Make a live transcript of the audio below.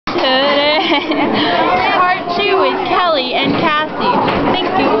Part 2 is Kelly and Cassie. Thank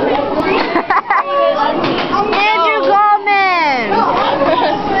you. Andrew Goldman!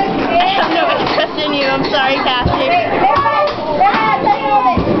 I have no interest in you. I'm sorry, Cassie.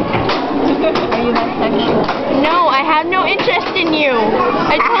 Are you bisexual? No, I have no interest in you.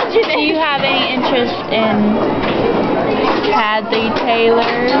 I told you that. Do you have any interest in Hadley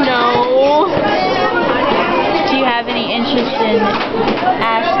Taylor? No. Do you have any interest in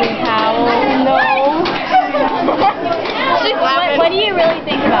Ashley Powell? No. What do you really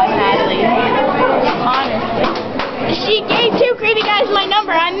think about Hadley? Honestly. She gave 2 creepy guys my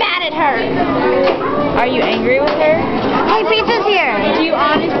number. I'm mad at her. Are you angry with her? Hey, pizza's here! Do you